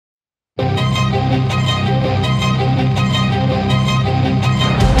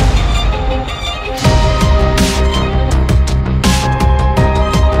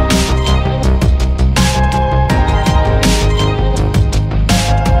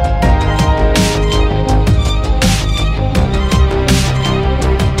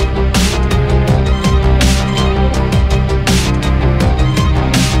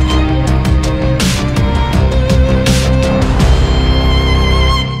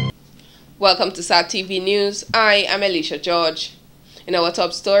Welcome to SAT TV News. I am Alicia George. In our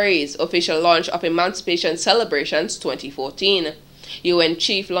top stories, official launch of Emancipation Celebrations 2014. UN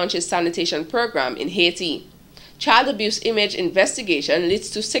Chief launches sanitation program in Haiti. Child abuse image investigation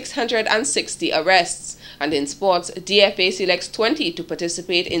leads to 660 arrests. And in sports, DFA selects 20 to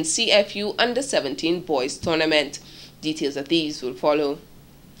participate in CFU Under-17 Boys Tournament. Details of these will follow.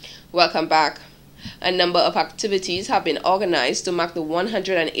 Welcome back. A number of activities have been organized to mark the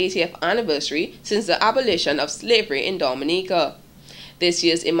 180th anniversary since the abolition of slavery in Dominica. This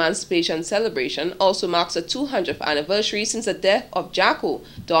year's Emancipation Celebration also marks the 200th anniversary since the death of Jacko,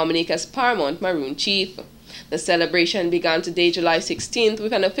 Dominica's paramount Maroon chief. The celebration began today, July 16th,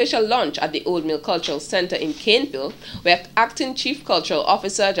 with an official launch at the Old Mill Cultural Center in Caneville, where Acting Chief Cultural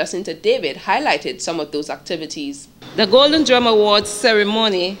Officer Jacinta David highlighted some of those activities. The Golden Drum Awards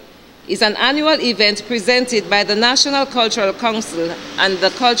ceremony is an annual event presented by the National Cultural Council and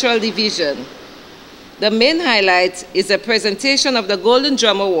the Cultural Division. The main highlight is a presentation of the Golden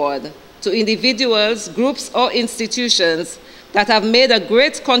Drum Award to individuals, groups, or institutions that have made a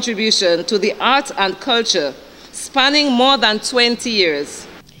great contribution to the art and culture, spanning more than 20 years.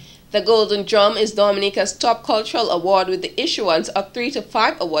 The Golden Drum is Dominica's top cultural award with the issuance of 3 to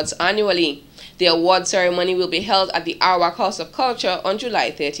 5 awards annually. The award ceremony will be held at the Arawak House of Culture on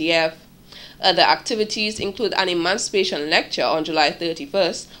July 30th. Other activities include an emancipation lecture on July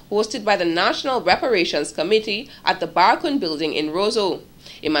 31st, hosted by the National Reparations Committee at the Barcon Building in Roseau.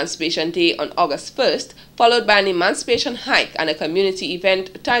 Emancipation Day on August 1st, followed by an emancipation hike and a community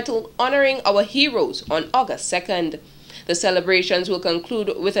event titled Honoring Our Heroes on August 2nd. The celebrations will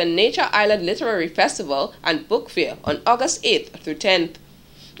conclude with a Nature Island Literary Festival and Book Fair on August 8th through 10th.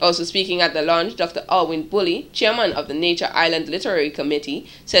 Also speaking at the launch, Dr. Alwyn Bully, chairman of the Nature Island Literary Committee,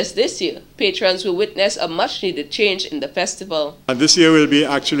 says this year patrons will witness a much-needed change in the festival. And this year we'll be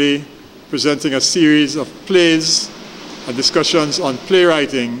actually presenting a series of plays and discussions on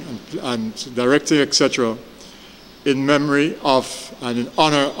playwriting and directing, etc., in memory of and in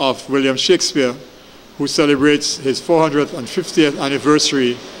honor of William Shakespeare, who celebrates his 450th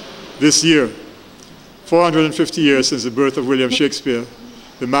anniversary this year. 450 years since the birth of William Shakespeare,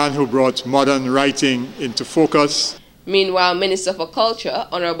 the man who brought modern writing into focus. Meanwhile, Minister for Culture,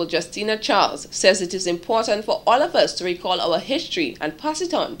 Honorable Justina Charles, says it is important for all of us to recall our history and pass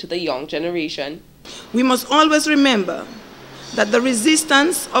it on to the young generation. We must always remember that the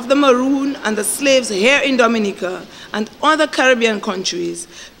resistance of the Maroon and the slaves here in Dominica and other Caribbean countries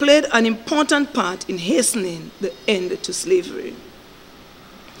played an important part in hastening the end to slavery.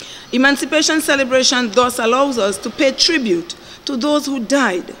 Emancipation Celebration thus allows us to pay tribute to those who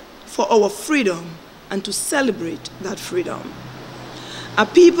died for our freedom and to celebrate that freedom. A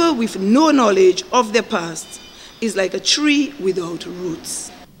people with no knowledge of their past is like a tree without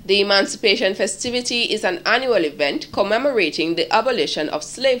roots. The Emancipation festivity is an annual event commemorating the abolition of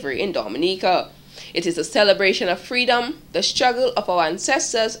slavery in Dominica. It is a celebration of freedom, the struggle of our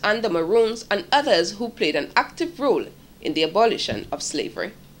ancestors and the Maroons and others who played an active role in the abolition of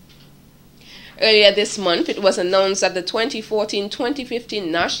slavery. Earlier this month, it was announced that the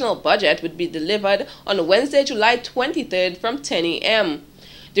 2014-2015 national budget would be delivered on Wednesday, July 23rd from 10 a.m.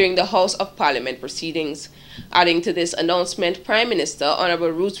 during the House of Parliament proceedings. Adding to this announcement, Prime Minister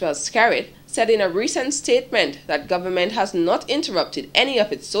Honorable Roosevelt Skerrit said in a recent statement that government has not interrupted any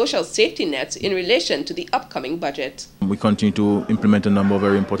of its social safety nets in relation to the upcoming budget. We continue to implement a number of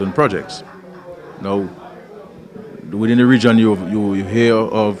very important projects. Now, within the region, you hear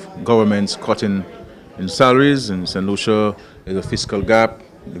of governments cutting in salaries. In St. Lucia, there's a fiscal gap.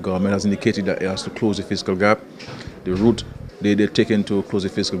 The government has indicated that it has to close the fiscal gap. The route they're taking to close the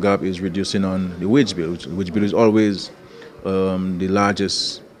fiscal gap is reducing on the wage bill. The wage bill is always the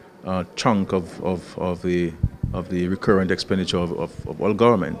largest chunk of the recurrent expenditure of all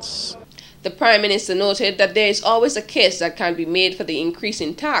governments. The Prime Minister noted that there is always a case that can be made for the increase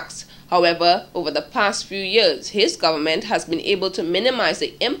in tax. However, over the past few years, his government has been able to minimize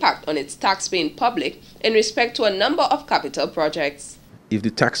the impact on its tax-paying public in respect to a number of capital projects. If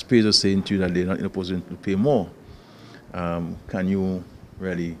the taxpayers are saying to you that they're not in a position to pay more, can you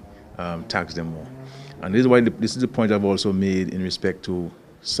really tax them more? And this is the point I've also made in respect to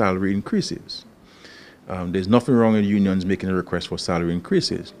salary increases. There's nothing wrong with unions making a request for salary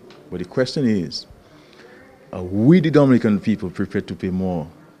increases, but the question is, are we the Dominican people prepared to pay more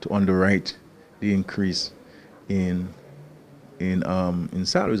to underwrite the increase in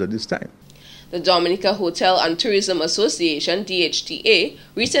salaries at this time? The Dominica Hotel and Tourism Association, DHTA,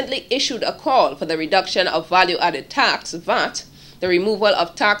 recently issued a call for the reduction of value-added tax, VAT, the removal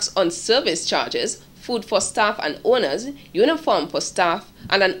of tax on service charges, food for staff and owners, uniform for staff,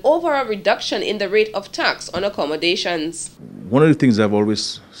 and an overall reduction in the rate of tax on accommodations. One of the things I've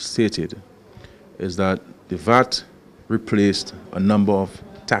always stated is that the VAT replaced a number of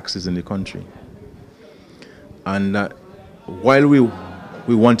taxes in the country. And that while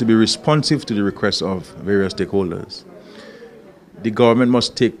we want to be responsive to the requests of various stakeholders, the government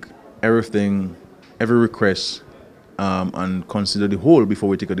must take every request and consider the whole before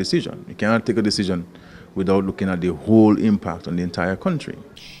we take a decision. You cannot take a decision without looking at the whole impact on the entire country.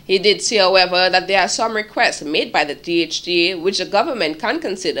 He did say, however, that there are some requests made by the DHGA which the government can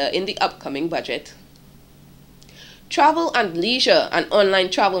consider in the upcoming budget. Travel and Leisure, an online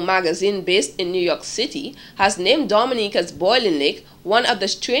travel magazine based in New York City, has named Dominica's Boiling Lake one of the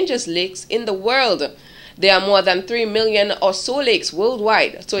strangest lakes in the world. There are more than 3 million or so lakes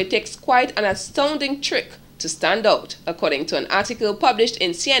worldwide, so it takes quite an astounding trick to stand out, according to an article published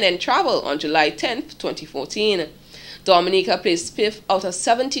in CNN Travel on July 10, 2014. Dominica placed 5th out of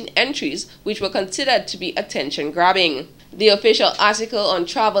 17 entries which were considered to be attention-grabbing. The official article on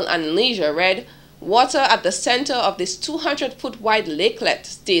Travel and Leisure read, "Water at the center of this 200-foot-wide lakelet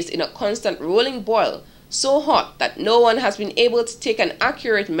stays in a constant rolling boil, so hot that no one has been able to take an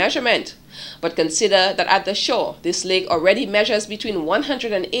accurate measurement. But consider that at the shore, this lake already measures between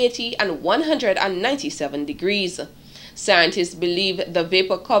 180 and 197 degrees. Scientists believe the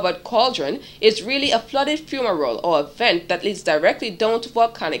vapor-covered cauldron is really a flooded fumarole or a vent that leads directly down to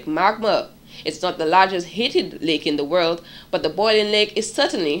volcanic magma. It's not the largest heated lake in the world, but the Boiling Lake is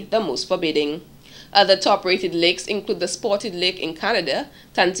certainly the most forbidding." Other top-rated lakes include the Spotted Lake in Canada,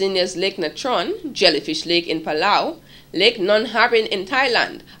 Tanzania's Lake Natron, Jellyfish Lake in Palau, Lake Non Harbin in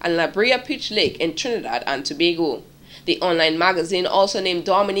Thailand, and La Brea Pitch Lake in Trinidad and Tobago. The online magazine also named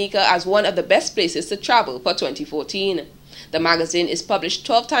Dominica as one of the best places to travel for 2014. The magazine is published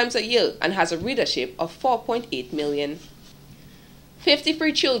 12 times a year and has a readership of 4.8 million.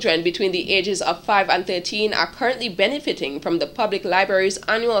 53 children between the ages of 5 and 13 are currently benefiting from the Public Library's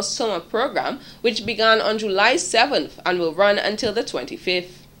annual summer program, which began on July 7th and will run until the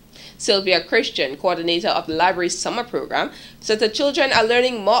 25th. Sylvia Christian, coordinator of the library's summer program, said the children are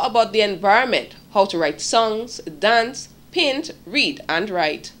learning more about the environment, how to write songs, dance, paint, read, and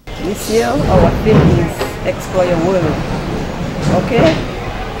write. This year, our theme is Explore Your World. Okay?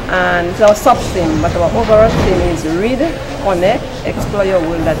 And it's our sub-theme, but our overall theme is Read, Connect, Explore Your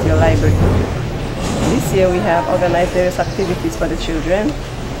World at your library. This year we have organized various activities for the children.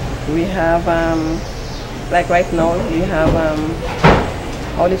 We have, like right now, we have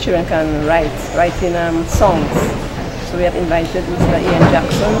how the children can writing songs. So we have invited Mr. Ian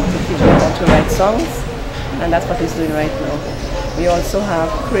Jackson to teach them how to write songs, and that's what he's doing right now. We also have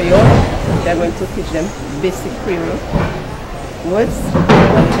Creole. They're going to teach them basic Creole words,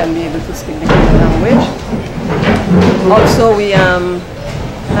 that they can be able to speak the Creole language. Also, we have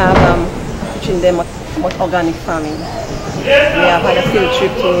teaching them about organic farming. We have had a field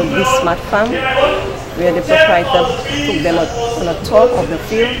trip to this Smart Farm, where the proprietor took them on a tour of the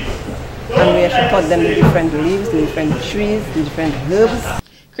field, and we actually taught them the different leaves, the different trees, the different herbs.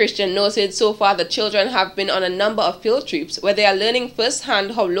 Christian noted so far the children have been on a number of field trips where they are learning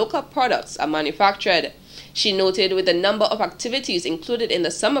firsthand how local products are manufactured. She noted with the number of activities included in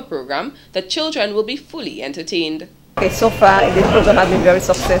the summer program, the children will be fully entertained. Okay, so far the program has been very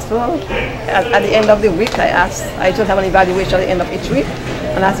successful. At the end of the week, I just have an evaluation at the end of each week,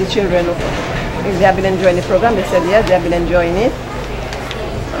 and asked the children if they have been enjoying the program. They said yes, they have been enjoying it.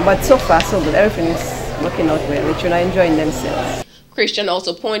 But so far, so good. Everything is working out well. The children are enjoying themselves. Christian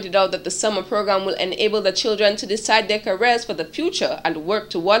also pointed out that the summer program will enable the children to decide their careers for the future and work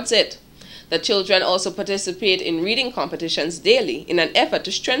towards it. The children also participate in reading competitions daily in an effort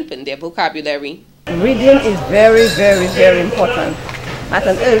to strengthen their vocabulary. Reading is very, very, very important. At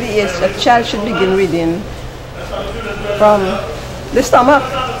an early age, a child should begin reading from the stomach,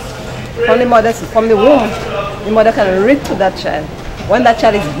 from the womb. The mother can read to that child. When that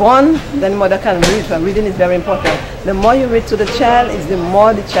child is born, then the mother can read. So reading is very important. The more you read to the child, the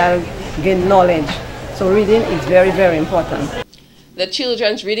more the child gains knowledge. So reading is very, very important. The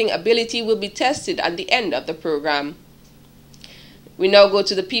children's reading ability will be tested at the end of the program. We now go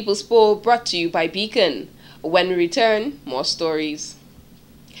to the People's Poll, brought to you by Beacon. When we return, more stories.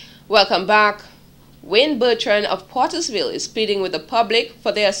 Welcome back. Wayne Bertrand of Pottersville is pleading with the public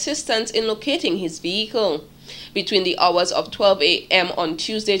for their assistance in locating his vehicle. Between the hours of 12 a.m. on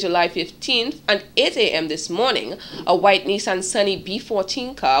Tuesday, July 15th and 8 a.m. this morning, a white Nissan Sunny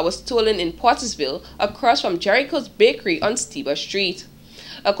B14 car was stolen in Pottersville across from Jericho's Bakery on Steber Street.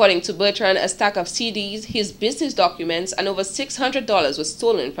 According to Bertrand, a stack of CDs, his business documents, and over $600 was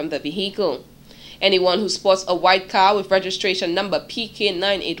stolen from the vehicle. Anyone who spots a white car with registration number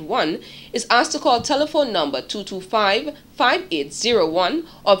PK981 is asked to call telephone number 225-5801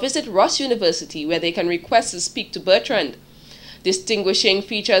 or visit Ross University, where they can request to speak to Bertrand. Distinguishing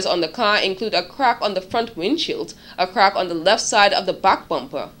features on the car include a crack on the front windshield, a crack on the left side of the back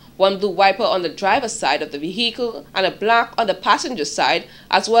bumper, one blue wiper on the driver's side of the vehicle, and a black on the passenger side,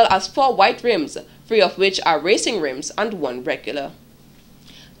 as well as 4 white rims, 3 of which are racing rims and 1 regular.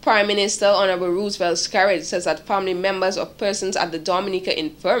 Prime Minister Honorable Roosevelt Skerrit says that family members of persons at the Dominica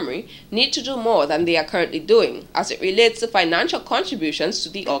Infirmary need to do more than they are currently doing as it relates to financial contributions to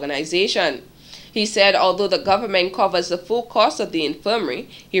the organization. He said although the government covers the full cost of the infirmary,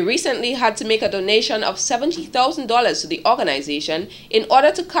 he recently had to make a donation of $70,000 to the organization in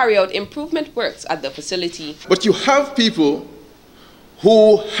order to carry out improvement works at the facility. But you have people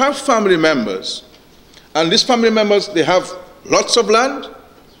who have family members, and these family members, they have lots of land,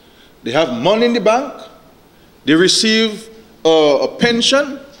 they have money in the bank, they receive a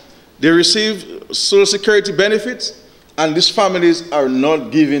pension, they receive Social Security benefits, and these families are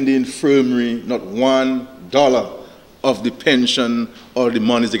not giving the infirmary not $1 of the pension or the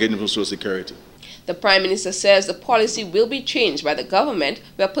monies they're getting from Social Security. The Prime Minister says the policy will be changed by the government,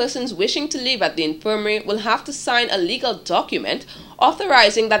 where persons wishing to live at the infirmary will have to sign a legal document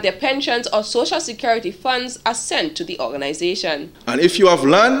authorizing that their pensions or Social Security funds are sent to the organization. And if you have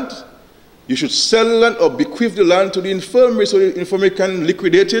land, you should sell land or bequeath the land to the infirmary so the infirmary can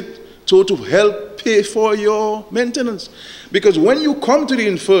liquidate it to help pay for your maintenance. Because when you come to the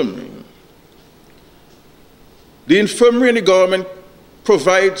infirmary and the government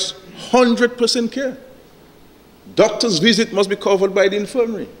provides 100% care. Doctor's visit must be covered by the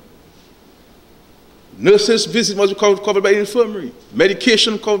infirmary. Nurse's visit must be covered by the infirmary.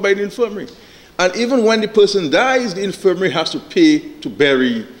 Medication covered by the infirmary. And even when the person dies, the infirmary has to pay to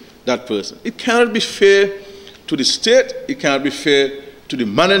bury that person. It cannot be fair to the state, it cannot be fair to the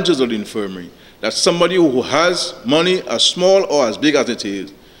managers of the infirmary that somebody who has money, as small or as big as it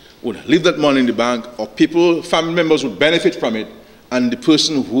is, would leave that money in the bank, or people, family members would benefit from it, and the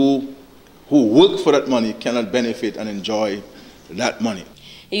person who worked for that money cannot benefit and enjoy that money.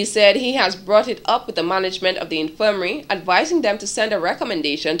 He said he has brought it up with the management of the infirmary, advising them to send a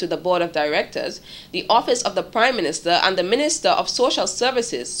recommendation to the Board of Directors, the Office of the Prime Minister, and the Minister of Social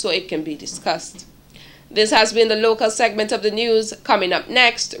Services so it can be discussed. This has been the local segment of the news. Coming up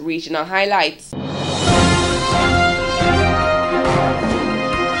next, regional highlights.